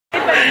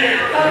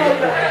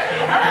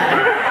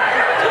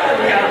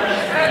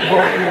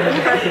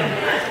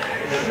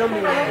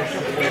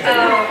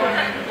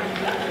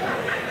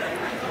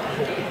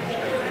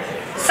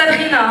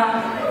Sabrina,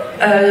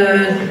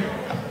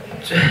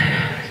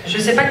 je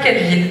sais pas de quelle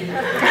ville.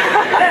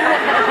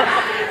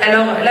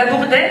 Alors, la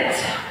bourdette,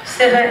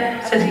 c'est vrai,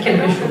 ça dit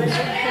quelque chose.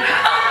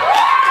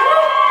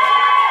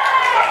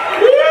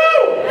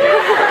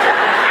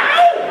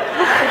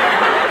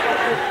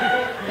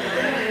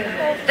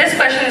 This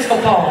question is for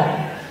Paul.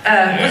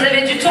 Vous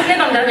avez dû tourner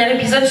dans le dernier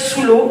épisode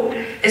sous l'eau.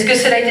 Est-ce que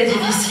cela a été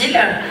difficile?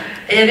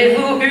 Et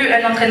avez-vous eu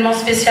un entraînement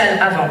spécial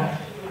avant?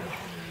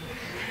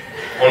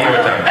 One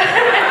more time.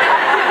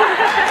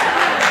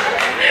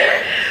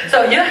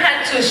 So you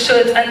had to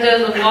shoot under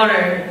the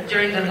water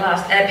during the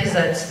last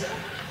episodes.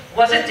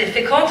 Was it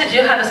difficult? Did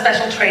you have a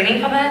special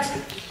training for that?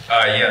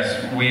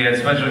 Yes, we had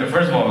special.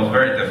 First of all, it was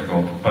very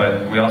difficult,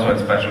 but we also had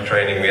special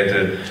training. We had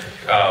to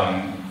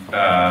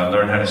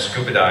learn how to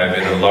scuba dive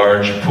in a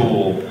large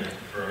pool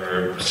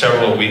for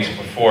several weeks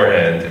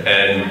beforehand.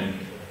 And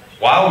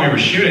while we were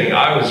shooting,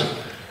 I was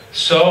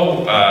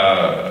so.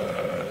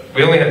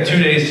 We only had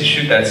 2 days to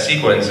shoot that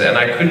sequence, and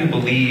I couldn't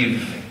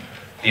believe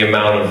the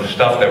amount of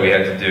stuff that we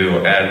had to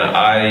do. And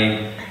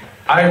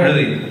I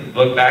really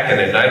look back at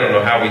it, and I don't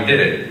know how we did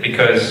it,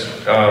 because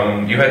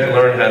you had to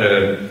learn how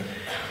to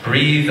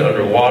breathe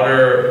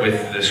underwater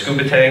with the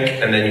scuba tank,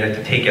 and then you had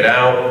to take it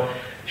out,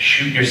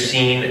 shoot your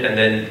scene, and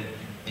then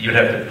you'd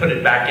have to put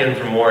it back in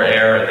for more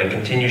air, and then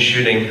continue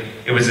shooting.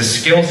 It was a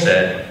skill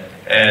set,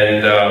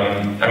 and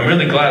I'm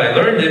really glad I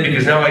learned it,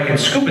 because now I can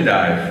scuba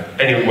dive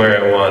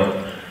anywhere I want,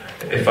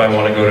 if I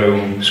want to go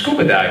to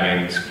scuba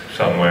diving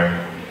somewhere,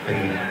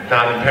 and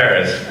not in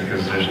Paris,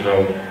 because there's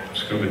no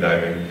scuba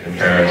diving in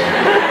Paris.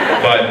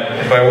 But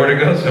if I were to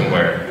go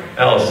somewhere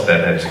else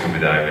that had scuba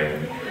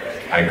diving,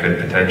 I could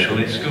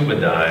potentially scuba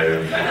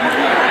dive.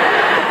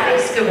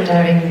 Scuba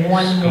diving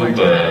one more time.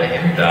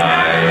 Scuba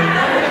dive.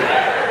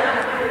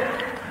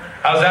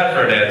 How's that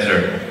for an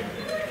answer?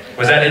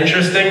 Was that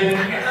interesting?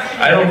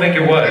 I don't think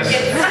it was.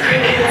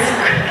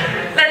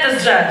 Let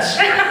us judge.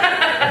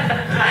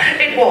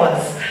 It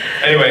was.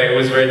 Anyway, it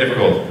was very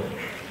difficult.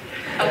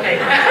 Okay.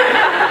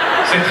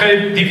 C'est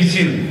très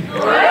difficile.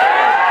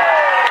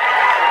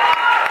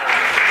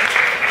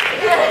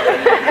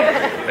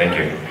 Thank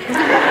you.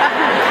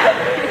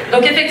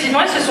 Donc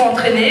effectivement, ils se sont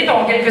entraînés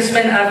pendant quelques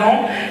semaines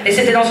avant, et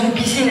c'était dans une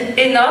piscine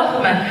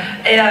énorme,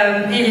 et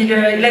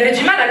il avait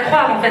du mal à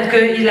croire en fait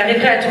qu'il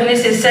arriverait à tourner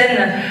ces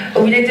scènes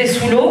où il était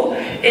sous l'eau,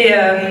 et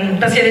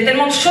parce qu'il y avait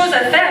tellement de choses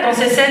à faire dans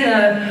ces scènes,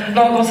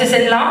 dans ces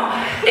scènes-là,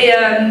 et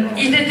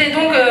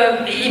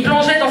il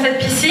plongeait dans cette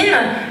piscine,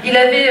 il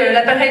avait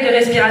l'appareil de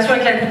respiration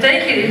avec la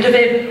bouteille, il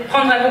devait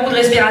prendre un bon coup de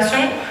respiration,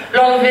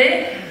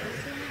 l'enlever,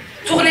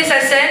 tourner sa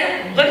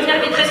scène, revenir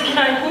vite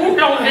respirer un coup,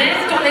 l'enlever,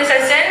 tourner sa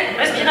scène,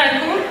 respirer un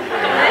coup,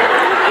 tourner,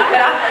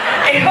 voilà.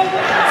 Et donc,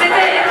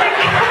 c'était...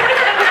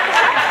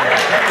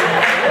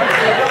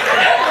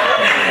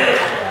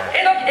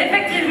 Et donc,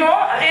 effectivement,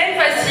 rien de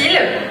facile,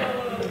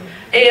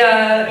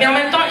 mais en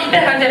même temps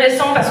hyper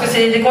intéressant parce que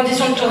c'est des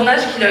conditions de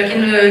tournage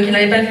qu'il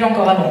n'avait pas vues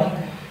encore avant.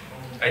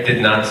 I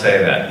did not say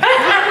that.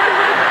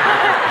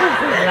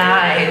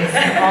 Lies.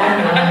 Oh,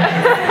 lies.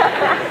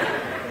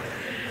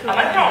 Ah,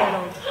 maintenant.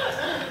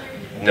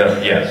 No,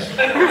 yes.